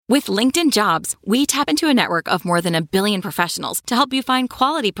With LinkedIn Jobs, we tap into a network of more than 1 billion professionals to help you find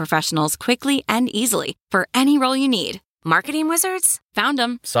quality professionals quickly and easily for any role you need. Marketing wizards? Found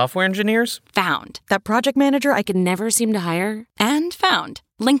them. Software engineers? Found. That project manager I could never seem to hire? And found.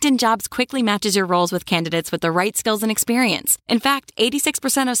 LinkedIn Jobs quickly matches your roles with candidates with the right skills and experience. In fact,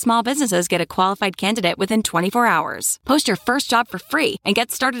 86% of small businesses get a qualified candidate within 24 hours. Post your first job for free and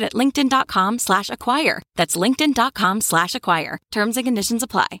get started at linkedin.com/acquire. That's linkedin.com/acquire. Terms and conditions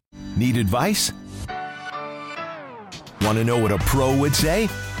apply. Need advice? Want to know what a pro would say?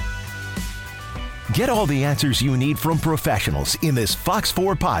 Get all the answers you need from professionals in this Fox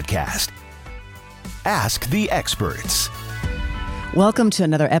 4 podcast. Ask the experts. Welcome to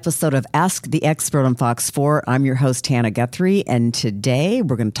another episode of Ask the Expert on Fox 4. I'm your host, Hannah Guthrie, and today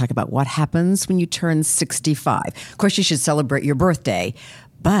we're going to talk about what happens when you turn 65. Of course, you should celebrate your birthday,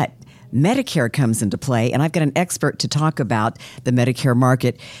 but Medicare comes into play, and I've got an expert to talk about the Medicare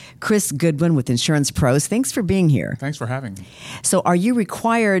market. Chris Goodwin with Insurance Pros. Thanks for being here. Thanks for having me. So are you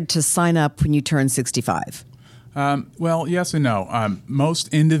required to sign up when you turn 65? Well, yes and no. Most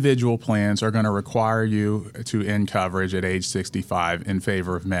individual plans are going to require you to end coverage at age 65 in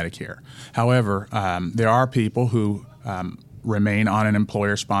favor of Medicare. However, there are people who remain on an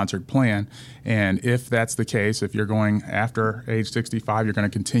employer-sponsored plan, and if that's the case, if you're going after age 65, you're going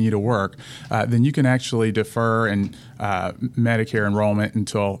to continue to work, then you can actually defer and Medicare enrollment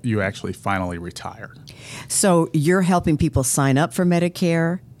until you actually finally retire. So you're helping people sign up for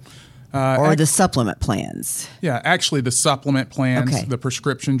Medicare? Or the supplement plans? Yeah, actually the supplement plans, okay, the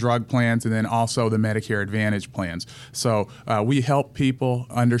prescription drug plans, and then also the Medicare Advantage plans. So we help people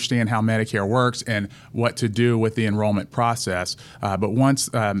understand how Medicare works and what to do with the enrollment process. But once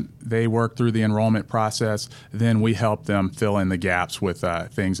they work through the enrollment process, then we help them fill in the gaps with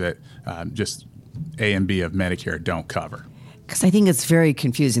things that just A and B of Medicare don't cover. Because I think it's very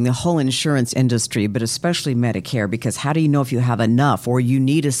confusing, the whole insurance industry, but especially Medicare, because how do you know if you have enough or you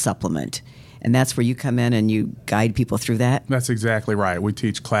need a supplement? And that's where you come in and you guide people through that? That's exactly right. We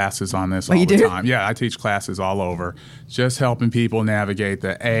teach classes on this all you the do? time. Yeah, I teach classes all over, just helping people navigate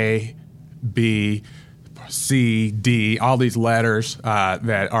the A, B, C, D, all these letters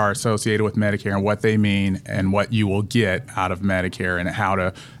that are associated with Medicare and what they mean and what you will get out of Medicare and how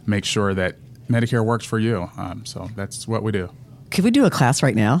to make sure that Medicare works for you. So that's what we do. Could we do a class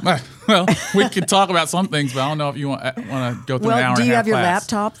right now? Well, we could talk about some things, but I don't know if you want to go through an hour and a half class. Do you have your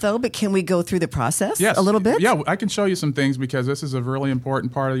laptop, though? But can we go through the process a little bit? Yeah, I can show you some things because this is a really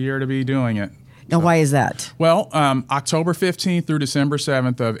important part of the year to be doing it. Now, why is that? Well, October 15th through December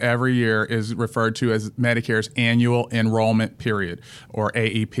 7th of every year is referred to as Medicare's annual enrollment period, or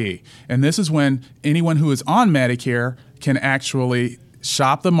AEP. And this is when anyone who is on Medicare can actually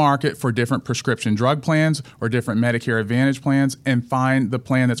shop the market for different prescription drug plans or different Medicare Advantage plans and find the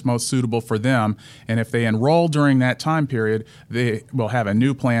plan that's most suitable for them. And if they enroll during that time period, they will have a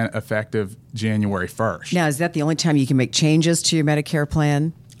new plan effective January 1st. Now, is that the only time you can make changes to your Medicare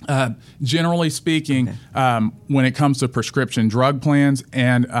plan? Generally speaking, when it comes to prescription drug plans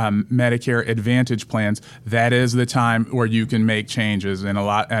and Medicare Advantage plans, that is the time where you can make changes,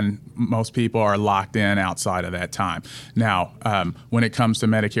 and most people are locked in outside of that time. Now, when it comes to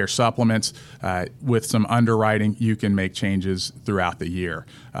Medicare supplements, with some underwriting, you can make changes throughout the year.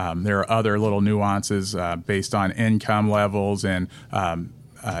 There are other little nuances based on income levels and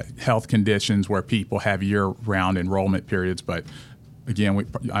health conditions where people have year-round enrollment periods, but again,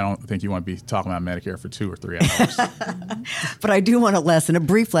 I don't think you want to be talking about Medicare for 2 or 3 hours. But I do want a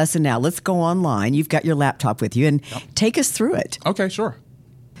brief lesson now. Let's go online. You've got your laptop with you, and take us through it. Okay, sure.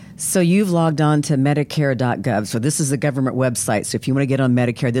 So you've logged on to medicare.gov. So this is a government website. So if you want to get on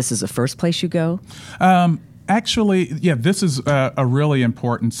Medicare, this is the first place you go? Actually, yeah, this is a really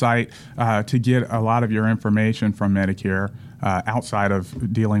important site to get a lot of your information from Medicare. Outside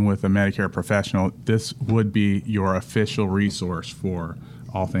of dealing with a Medicare professional, this would be your official resource for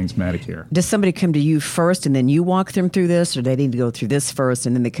all things Medicare. Does somebody come to you first and then you walk them through this, or they need to go through this first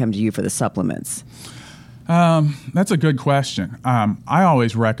and then they come to you for the supplements? That's a good question. I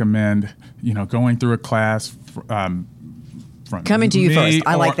always recommend, going through a class from coming to you first.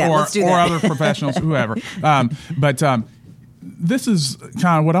 I like that. Let's do that. Or other professionals, whoever. But this is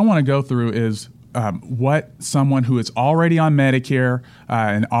kind of what I want to go through is what someone who is already on Medicare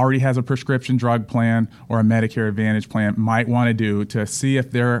and already has a prescription drug plan or a Medicare Advantage plan might want to do to see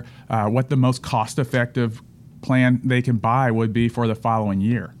if they're what the most cost-effective plan they can buy would be for the following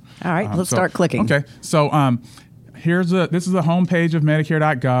year. All right, let's start clicking. Okay, so this is the homepage of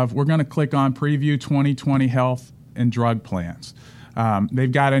medicare.gov. We're going to click on Preview 2020 Health and Drug Plans.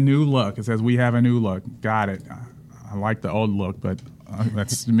 They've got a new look. It says we have a new look. Got it. I like the old look, but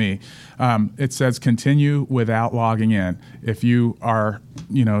That's me. It says continue without logging in. If you are,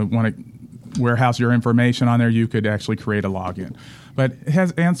 want to warehouse your information on there, you could actually create a login. But it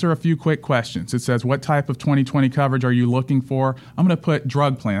has answer a few quick questions. It says, what type of 2020 coverage are you looking for? I'm going to put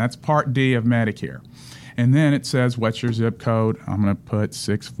drug plan. That's Part D of Medicare. And then it says, what's your zip code? I'm going to put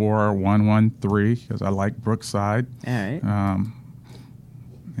 64113 because I like Brookside. All right.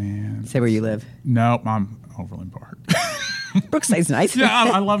 And say where you live. No, I'm Overland Park. Brookside's nice. Yeah,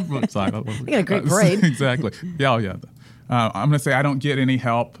 I love Brookside. You got a great parade. Exactly. Yeah, I'm going to say I don't get any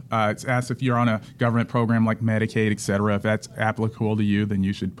help. It's asked if you're on a government program like Medicaid, et cetera. If that's applicable to you, then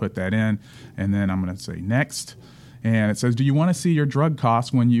you should put that in. And then I'm going to say next. And it says, do you want to see your drug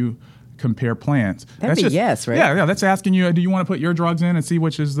costs when you compare plans? That'd be yes, right? Yeah, that's asking you, do you want to put your drugs in and see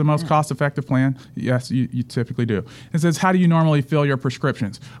which is the most cost-effective plan? Yes, you typically do. It says, how do you normally fill your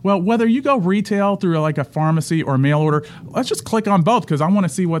prescriptions? Well, whether you go retail through like a pharmacy or mail order, let's just click on both because I want to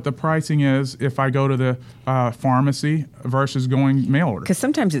see what the pricing is if I go to the pharmacy versus going mail order. Because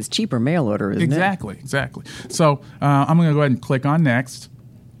sometimes it's cheaper mail order, isn't it? Exactly. So I'm going to go ahead and click on next.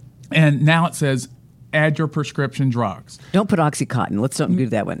 And now it says, add your prescription drugs. Don't put OxyContin. Let's don't do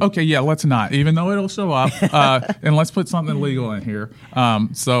that one. Okay, yeah, let's not, even though it'll show up. And let's put something legal in here.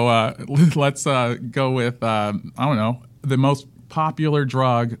 So let's go with, I don't know, the most popular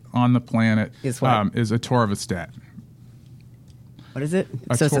drug on the planet is atorvastatin. What is it?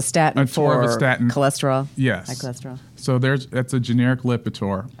 So it's a statin for cholesterol? Yes. High cholesterol? So that's a generic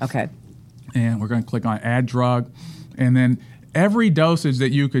Lipitor. Okay. And we're going to click on add drug. And then every dosage that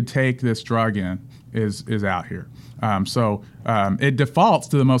you could take this drug in is out here. So it defaults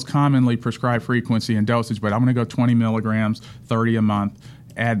to the most commonly prescribed frequency and dosage, but I'm going to go 20 milligrams, 30 a month,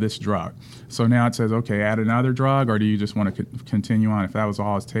 add this drug. So now it says, okay, add another drug, or do you just want to continue on? If that was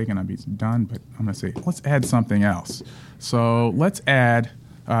all I was taking, I'd be done, but I'm going to say, let's add something else. So let's add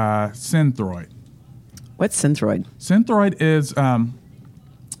Synthroid. What's Synthroid? Synthroid is a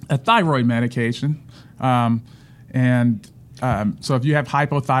thyroid medication, so if you have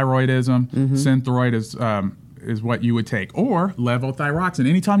hypothyroidism, Synthroid is what you would take. Or levothyroxine.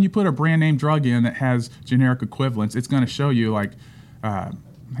 Anytime you put a brand name drug in that has generic equivalents, it's going to show you like,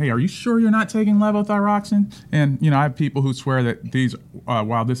 hey, are you sure you're not taking levothyroxine? And, I have people who swear that these,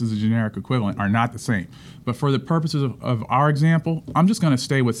 while this is a generic equivalent, are not the same. But for the purposes of our example, I'm just going to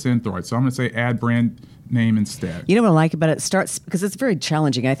stay with Synthroid. So I'm going to say add brand name instead. You know what I like about it? Starts because it's very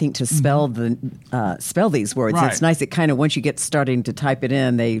challenging, I think, to spell spell these words. Right. It's nice. It kind of once you get starting to type it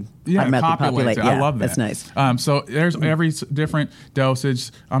in, they automatically populate. Yeah, I love that. That's nice. So there's every different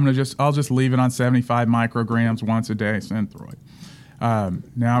dosage. I'll just leave it on 75 micrograms once a day. Synthroid.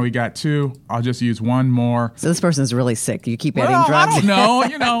 Now we got 2. I'll just use one more. So this person's really sick. You keep adding drugs. I don't know.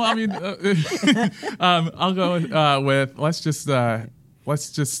 I'll go with let's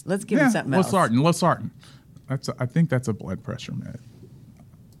give him something else. Losartan. I think that's a blood pressure med.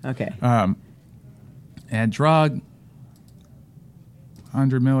 Okay. Add drug,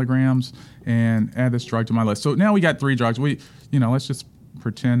 100 milligrams, and add this drug to my list. So now we got 3 drugs. Let's just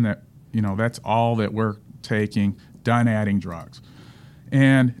pretend that that's all that we're taking. Done adding drugs.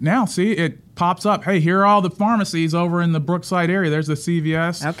 And now, see, it pops up. Hey, here are all the pharmacies over in the Brookside area. There's the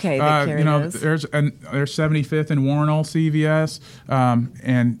CVS. Okay, there's 75th and Warrenall CVS,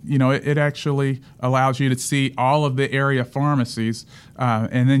 and it actually allows you to see all of the area pharmacies,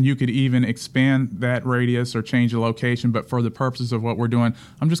 and then you could even expand that radius or change the location. But for the purposes of what we're doing,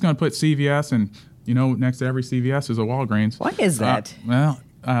 I'm just going to put CVS, and next to every CVS is a Walgreens. Why is that?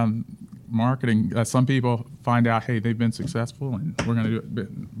 Marketing. Some people find out, hey, they've been successful, and we're going to do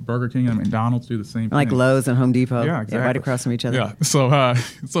it. Burger King and McDonald's do the same thing. Like Lowe's and Home Depot. Yeah, exactly. Right across from each other. Yeah. So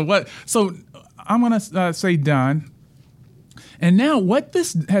I'm going to say done. And now what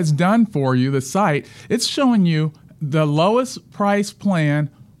this has done for you, the site, it's showing you the lowest price plan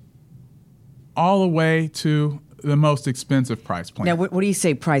all the way to the most expensive price plan. Now, what do you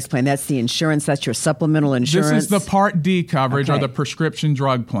say price plan? That's the insurance. That's your supplemental insurance. This is the Part D coverage, okay, or the prescription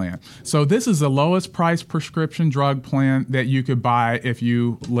drug plan. So this is the lowest price prescription drug plan that you could buy if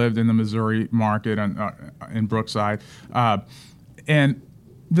you lived in the Missouri market in Brookside. And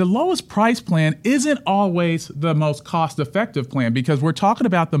the lowest price plan isn't always the most cost-effective plan because we're talking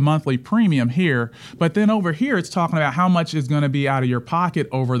about the monthly premium here, but then over here it's talking about how much is going to be out of your pocket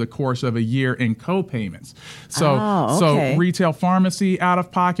over the course of a year in co-payments. So retail pharmacy out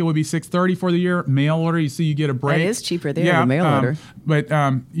of pocket would be $630 for the year. Mail order, you get a break. That is cheaper there, the mail order. But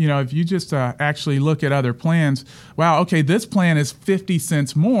if you just actually look at other plans, wow, okay, this plan is 50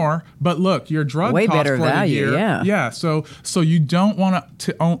 cents more, but look, your drug way cost better for value, the year, yeah. So you don't want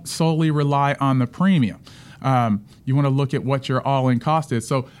to solely rely on the premium. you want to look at what your all-in cost is.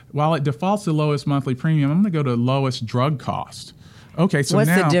 So while it defaults to lowest monthly premium, I'm going to go to lowest drug cost. Okay, so what's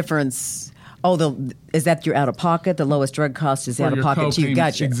now, the difference? Oh, is that your out-of-pocket? The lowest drug cost is out-of-pocket too.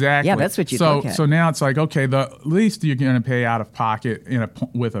 Gotcha. Exactly. Yeah, that's what you look at. So now it's like, okay, the least you're going to pay out-of-pocket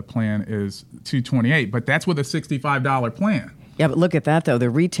with a plan is $228, but that's with a $65 plan. Yeah, but look at that though. The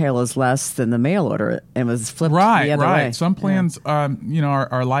retail is less than the mail order, and was flipped the other way. Some plans, are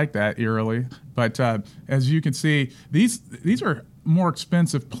like that eerily, but as you can see, these are more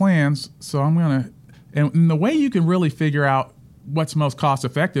expensive plans. So I'm going to, and the way you can really figure out what's most cost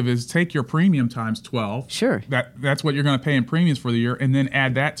effective is take your premium times 12. Sure. That's what you're going to pay in premiums for the year, and then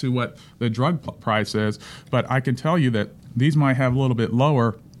add that to what the drug price is. But I can tell you that these might have a little bit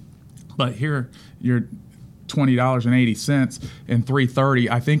lower, but here you're $20.80 and $330.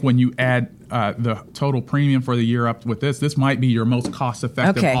 I think when you add the total premium for the year up with this might be your most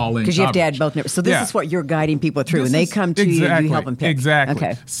cost-effective all-in because you have to add both numbers. So this is what you're guiding people through, and they come to you and you help them pick. Exactly.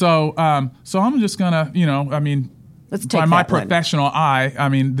 Okay. So I'm just going to, let's take by my that one. professional eye,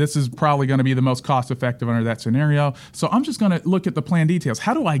 this is probably going to be the most cost-effective under that scenario. So I'm just going to look at the plan details.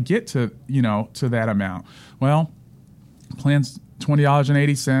 How do I get to that amount? Well, plan's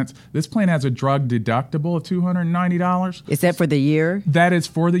 $20.80. This plan has a drug deductible of $290. Is that for the year? That is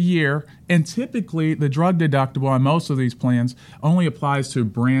for the year. And typically, the drug deductible on most of these plans only applies to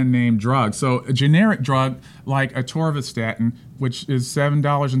brand name drugs. So a generic drug like atorvastatin, which is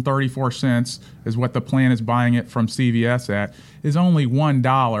 $7.34, is what the plan is buying it from CVS at, is only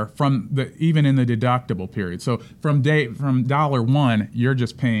 $1 even in the deductible period. So from dollar one, you're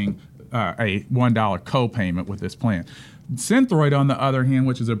just paying a $1 copayment with this plan. Synthroid, on the other hand,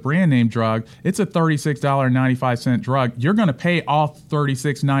 which is a brand name drug, it's a $36.95 drug. You're going to pay all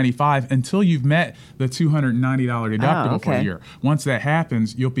 $36.95 until you've met the $290 deductible for the year. Once that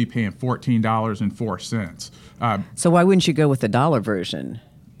happens, you'll be paying $14.04. So why wouldn't you go with the dollar version?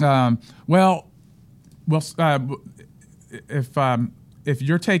 If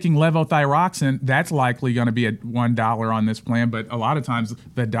you're taking levothyroxine, that's likely going to be $1 on this plan. But a lot of times,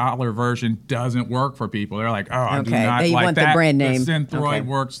 the dollar version doesn't work for people. They're like, "Oh, I do not they like want that." The brand name. The Synthroid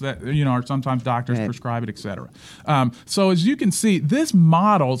works. That or sometimes doctors prescribe it, etc. So as you can see, this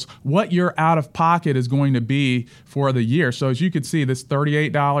models what your out of pocket is going to be for the year. So as you can see, this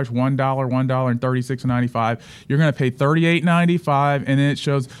 $38, $1, and $36.95. You're going to pay $38.95, and then it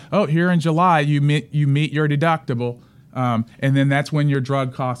shows, here in July you meet your deductible. And then that's when your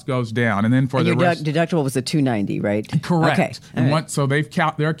drug cost goes down, and then for the rest, deductible was a $290, right? Correct. Okay. And so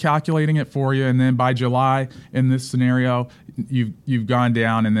they're calculating it for you, and then by July in this scenario, you've gone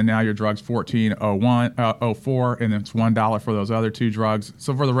down, and then now your drug's $14.04, and it's $1 for those other two drugs.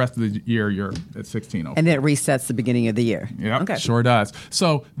 So for the rest of the year, you're at $16.04. And then it resets the beginning of the year. Yeah, sure does.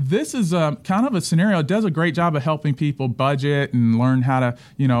 So this is kind of a scenario. It does a great job of helping people budget and learn how to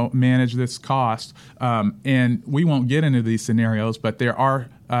manage this cost. And we won't get into these scenarios, but there are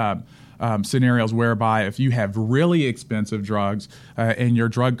scenarios whereby if you have really expensive drugs and your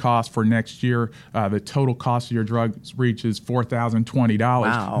drug cost for next year, the total cost of your drugs reaches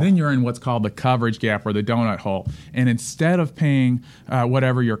 $4,020, then you're in what's called the coverage gap or the donut hole. And instead of paying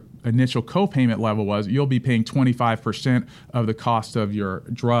whatever your initial copayment level was, you'll be paying 25% of the cost of your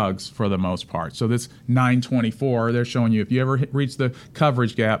drugs for the most part. So this $924, they're showing you if you ever reach the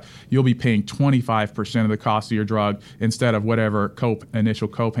coverage gap, you'll be paying 25% of the cost of your drug instead of whatever initial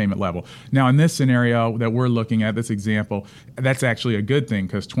copayment level. Now, in this scenario that we're looking at, this example, that's actually a good thing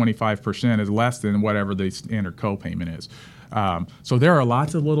because 25% is less than whatever the standard copayment is. So there are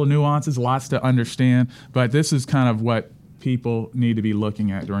lots of little nuances, lots to understand, but this is kind of what people need to be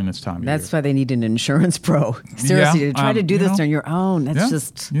looking at during this time of year. That's why they need an insurance pro. Seriously, to try to do this on your own, that's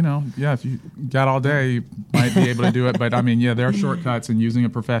just... if you got all day, you might be able to do it. But, there are shortcuts, and using a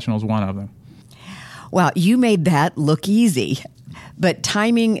professional is one of them. Wow, you made that look easy. But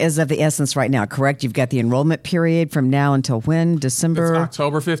timing is of the essence right now, correct? You've got the enrollment period from now until when? December? It's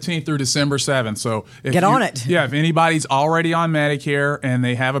October 15th through December 7th. So get on it. Yeah, if anybody's already on Medicare and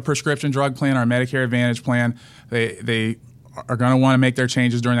they have a prescription drug plan or a Medicare Advantage plan, they are going to want to make their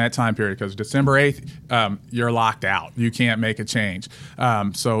changes during that time period because December 8th, you're locked out. You can't make a change.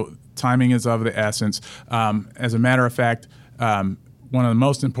 So timing is of the essence. As a matter of fact, one of the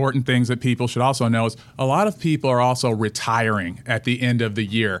most important things that people should also know is a lot of people are also retiring at the end of the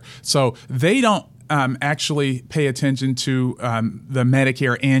year. So they don't actually pay attention to the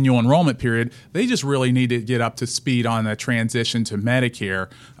Medicare annual enrollment period. They just really need to get up to speed on the transition to Medicare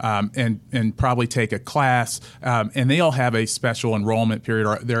and probably take a class. And they'll have a special enrollment period,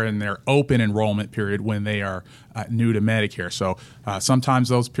 or they're in their open enrollment period when they are new to Medicare. So sometimes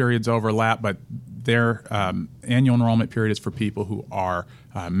those periods overlap, but their annual enrollment period is for people who are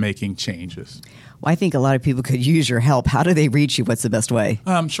making changes. Well, I think a lot of people could use your help. How do they reach you? What's the best way?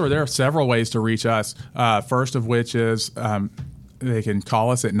 Sure. There are several ways to reach us. First of which is they can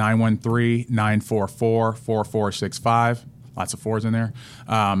call us at 913-944-4465. Lots of fours in there.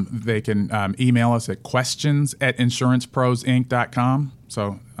 They can email us at questions@insuranceprosinc.com.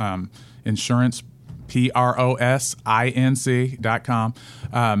 So insurance, PROSINC.com.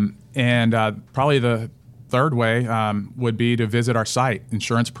 And probably the third way would be to visit our site,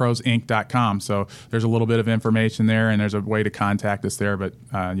 insuranceprosinc.com. So there's a little bit of information there, and there's a way to contact us there. But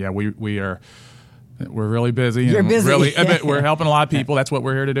we're really busy. You're busy. We're helping a lot of people. That's what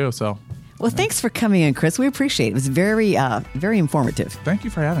we're here to do. So. Well, thanks for coming in, Chris. We appreciate it. It was very, very informative. Thank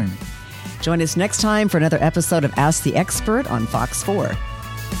you for having me. Join us next time for another episode of Ask the Expert on Fox 4.